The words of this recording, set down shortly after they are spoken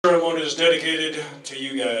ceremony is dedicated to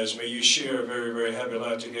you guys. May you share a very, very happy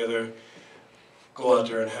life together. Go out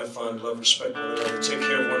there and have fun, love, respect one another, take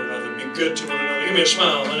care of one another, be good to one another. Give me a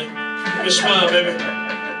smile, honey. Give me a smile, baby.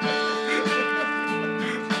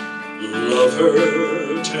 Love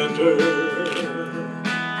her tender,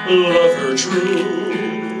 love her true.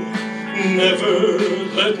 Never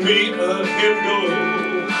let me him go.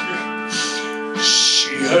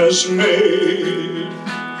 She has made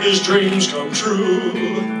his dreams come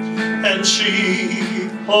true, and she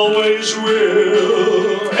always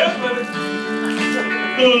will.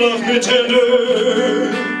 Love me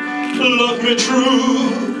tender, love me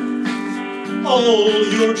true, all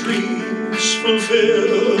your dreams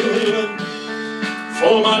fulfill.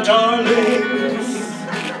 For my darling,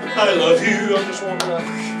 I love you. I'm just warming up.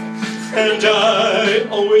 And I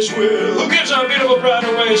always will. Who gives our beautiful bride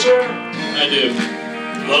away, sir? I do.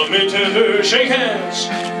 Love me tender, shake hands.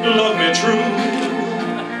 Love me true.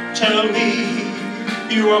 Tell me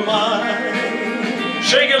you are mine.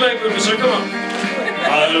 Shake your leg with me, sir. Come on.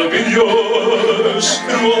 I'll be yours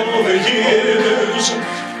through all the years,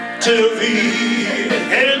 till the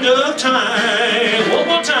end of time. One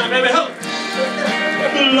more time, baby. Help.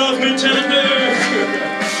 Love me tender,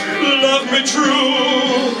 love me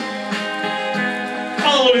true.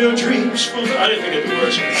 All your dreams fulfill. I didn't forget the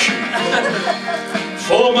words.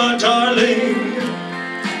 For my darling,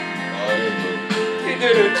 you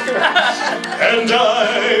did it. And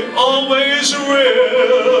I always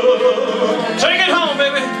will. Take it home,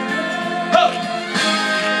 baby. Up.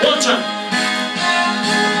 One time.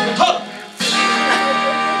 Up.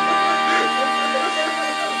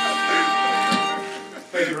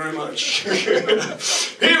 Thank you very much.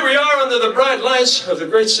 Here we are under the bright lights of the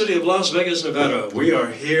great city of Las Vegas, Nevada. We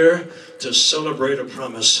are here to celebrate a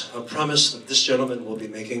promise that this gentleman will be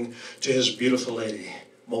making to his beautiful lady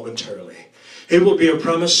momentarily. It will be a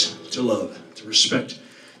promise to love, to respect,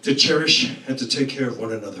 to cherish, and to take care of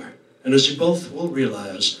one another. And as you both will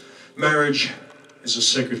realize, marriage is a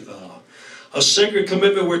sacred vow. A sacred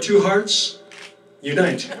commitment where two hearts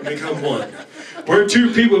unite and become one. Where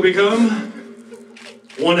two people become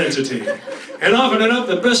one entity. And often enough,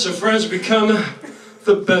 the best of friends become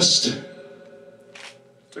the best.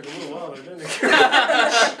 Took a little while, didn't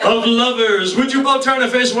it? Of lovers. Would you both turn to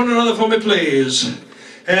face one another for me, please?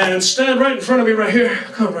 And stand right in front of me right here.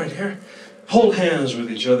 Come right here. Hold hands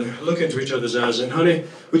with each other. Look into each other's eyes. And honey,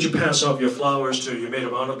 would you pass off your flowers to your maid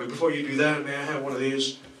of honor? But before you do that, may I have one of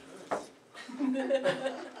these?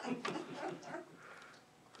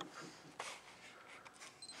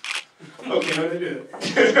 Okay, how do they do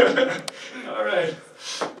it? All right.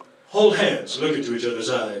 Hold hands. Look into each other's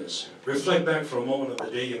eyes. Reflect back for a moment on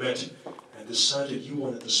the day you met and decided you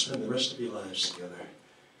wanted to spend the rest of your lives together.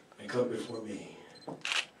 And come before me.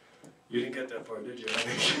 You didn't get that part, did you?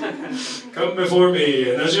 Come before me.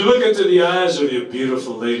 And as you look into the eyes of your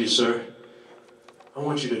beautiful lady, sir, I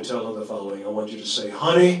want you to tell her the following. I want you to say,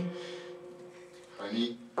 honey.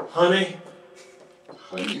 Honey. Honey.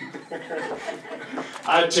 Honey.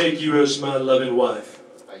 I take you as my loving wife.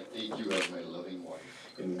 I take you as my loving wife.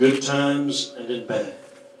 In good times and in bad.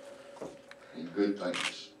 In good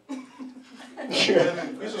times.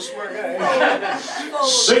 He's a smart guy.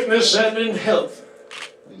 Sickness and in health.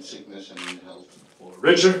 In sickness and in health. For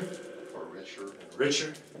richer. For richer. And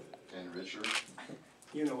richer. And richer.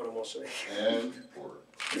 You know what I'm going to say. And poorer.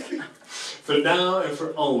 For now and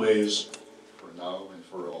for always. For now and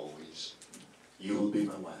for always. You will be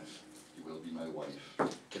my wife. You will be my wife.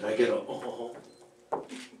 Can I get a oh?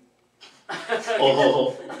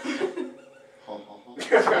 Oh.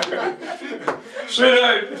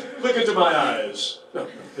 Sweetheart, look into my eyes. No,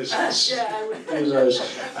 his eyes. His eyes.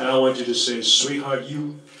 And I want you to say, sweetheart,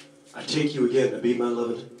 I take you again to be my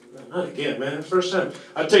loving. No, not again, man. First time.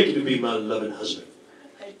 I take you to be my loving husband.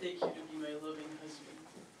 I take you to be my loving husband.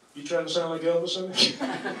 You trying to sound like Elvis or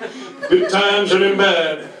something? Good times and in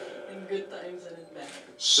bad. In good times and in bad.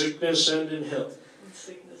 Sickness and in health. In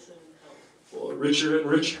sickness and in health. For richer and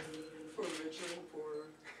richer. For richer and poorer.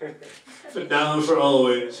 For now and for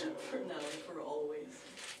always. For now and for always.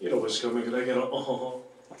 You know what's coming. Can I get a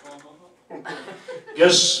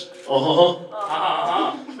Yes.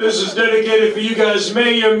 This is dedicated for you guys.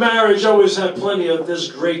 May your marriage always have plenty of this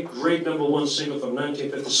great, great #1 single from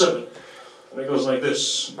 1957. And it goes like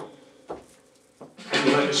this.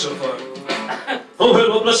 You like it so far? Oh,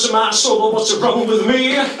 hello, bless my soul, what's wrong with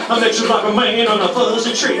me? I met you like a man on a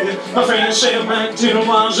fuzzy tree. My friend said I'm acting a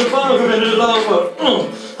miles above in love.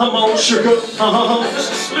 I'm all shook up. This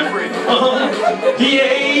is slippery.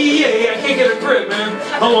 Yeah, I can't get a grip. crib, man.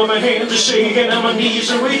 Oh, my hands are shaking and my knees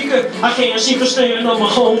are weak. I can't seem to stand on my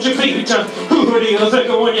hold your feet. Who do you think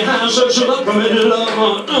when your hands are so up from it,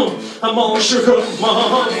 love? I'm all shook up,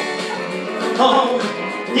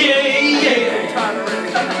 yeah.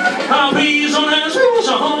 Please don't ask me what's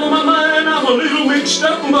on my mind. I'm a little mixed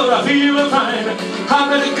up, but I feel fine. I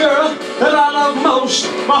met a girl that I love most.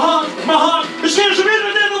 My heart, it scares me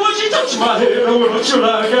to death when she touches my head. Oh, what you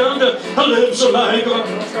like, and her lips are like.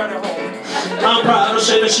 I'm proud to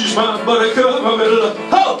say that she's my buttercup.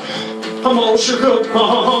 I'm all shook up.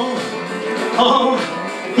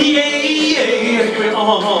 Yeah.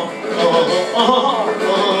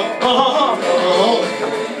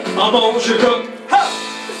 I'm all shook up.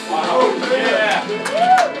 Wow. Yeah.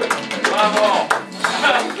 Bravo.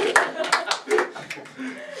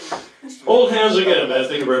 Hold hands again, man.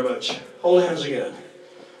 Thank you very much. Hold hands again.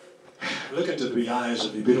 Look into the eyes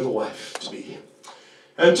of your beautiful wife to be,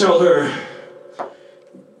 and tell her,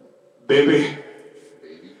 baby.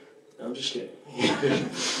 I'm just kidding.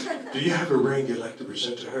 Do you have a ring you'd like to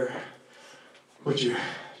present to her? Would you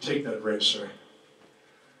take that ring, sir?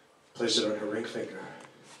 Place it on her ring finger.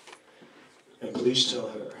 And please tell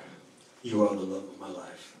her, you are the love of my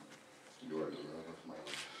life. You are the love of my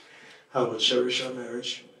life. I will cherish our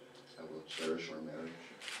marriage. I will cherish our marriage.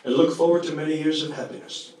 And look forward to many years of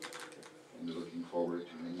happiness. And looking forward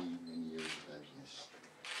to many, many years of happiness.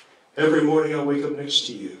 Every morning I wake up next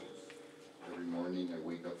to you. Every morning I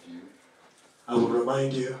wake up to you. I will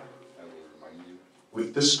remind you. I will remind you.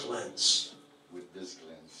 With this glance. With this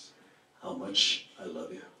glance. How much I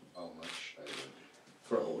love you. How much I love you.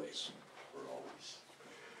 For always. For always.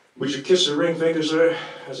 Would you kiss the ring finger, sir,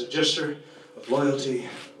 as a gesture of loyalty,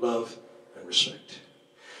 love, and respect?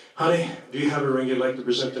 Honey, do you have a ring you'd like to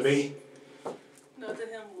present to me? Not to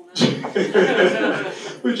him, will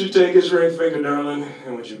Would you take his ring finger, darling,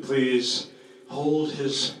 and would you please hold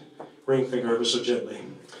his ring finger ever so gently,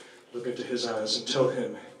 look into his eyes, and tell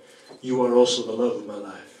him, you are also the love of my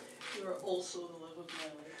life. You are also the love of my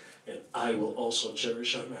life. And I will also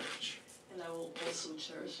cherish our marriage. And I will also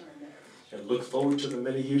cherish our marriage. And look forward to the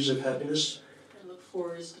many years of happiness. And look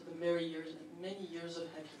forward to the many years of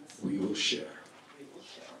happiness. We will share. We will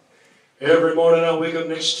share. Every morning I wake up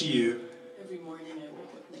next to you. Every morning I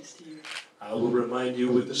wake up next to you. I will remind you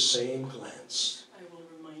with the same glance. I will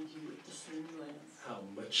remind you with the same glance. How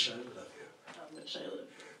much I love you. How much I love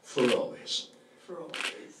you. For always. For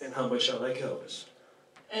always. And how much I like Elvis.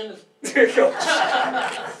 And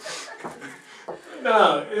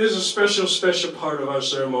Now, it is a special, special part of our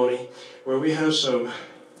ceremony where we have some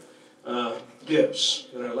gifts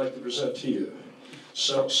that I'd like to present to you.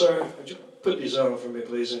 So, sir, would you put these on for me,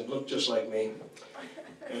 please, and look just like me?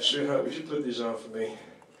 And sweetheart, would you put these on for me?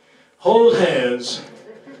 Hold hands.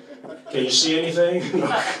 Can you see anything? No.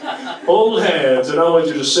 Hold hands, and I want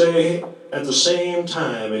you to say at the same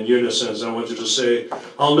time, in unison, I want you to say,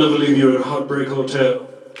 I'll never leave you in a heartbreak hotel.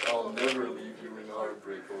 I'll never leave you in a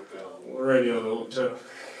heartbreak hotel. Or any other hotel.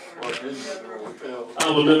 Or any other hotel. I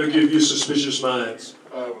will never give you suspicious minds.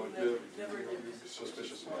 I will never give you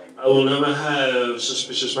suspicious minds. I will never have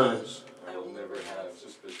suspicious minds. I will never have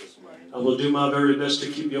suspicious minds. I will do my very best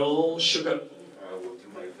to keep you all shook up I will do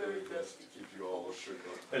my very best to keep you all shook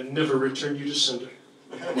up. and never return you to sender.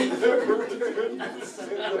 Never return you to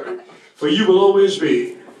sender. For you will always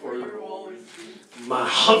be For you will always be my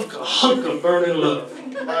hunk of burning love.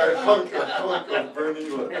 my hunk of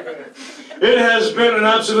burning love. It has been an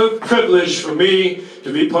absolute privilege for me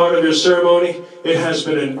to be part of your ceremony. It has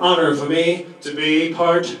been an honor for me to be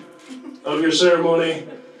part of your ceremony.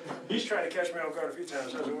 He's trying to catch me off guard a few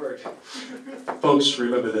times. Hasn't worked. Folks,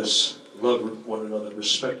 remember this. Love one another.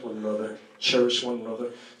 Respect one another. Cherish one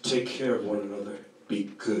another. Take care of one another. Be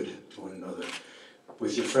good to one another.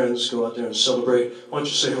 With your friends, go out there and celebrate. Why don't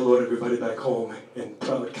you say hello to everybody back home in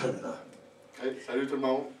proud Canada. Hey, salut tout le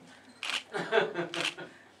monde.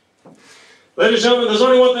 Ladies and gentlemen, there's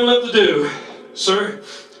only one thing left to do. Sir,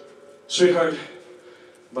 sweetheart,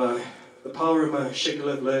 by the power of my shaky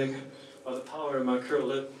left leg, by the power of my curled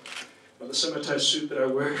lip, by the semi-tight suit that I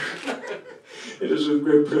wear, it is with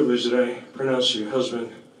great privilege that I pronounce you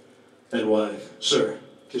husband and wife. Sir,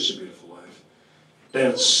 kiss your beautiful wife.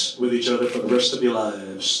 Dance with each other for the rest of your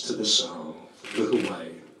lives to this song, The Hawaii.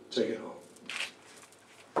 Take it home.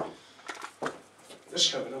 This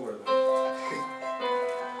coming, don't worry about it.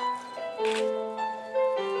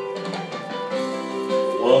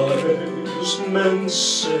 Wise men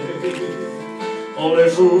say, only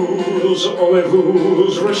fools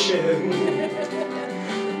rush in.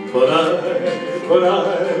 But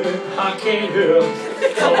I can't help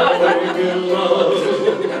falling in love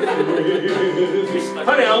with you.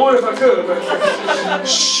 Honey, I wonder if I could.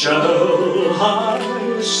 Shall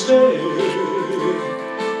I stay?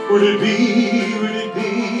 Would it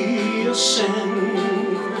be a sin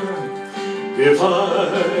if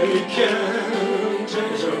I can't,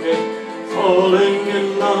 is it okay, falling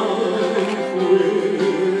in love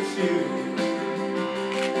with you?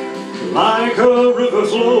 Like a river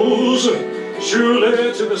flows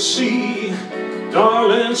surely to the sea,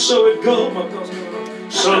 darling, so it goes.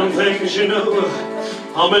 Some things, you know,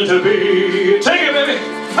 are meant to be. Take it, baby.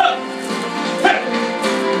 Up. Hey.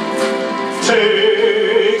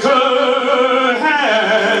 Take her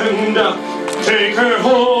hand, take her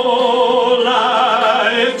whole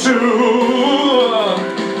life too,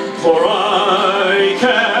 for I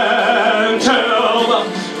can't help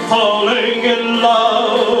falling in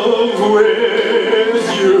love with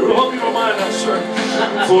you. Hope you don't mind that, sir.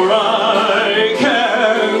 For I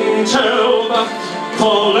can't help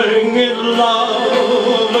falling in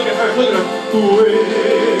love. Look at her, with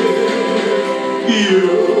you.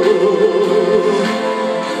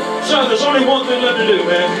 So there's only one thing left to do,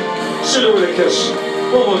 man. Sit her with a kiss.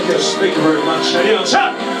 One more kiss. Thank you very much. Adios.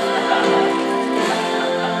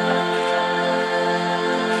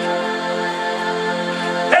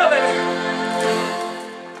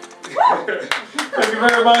 Thank you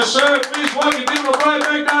very much, sir. Please welcome Gaetan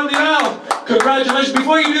back down the aisle. Congratulations.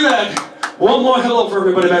 Before you do that, one more hello for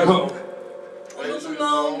everybody back home.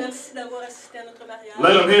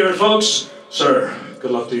 Let them hear it, folks. Sir,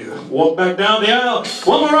 good luck to you. Walk back down the aisle.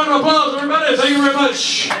 One more round of applause, everybody. Thank you very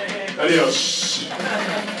much.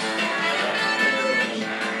 Adios.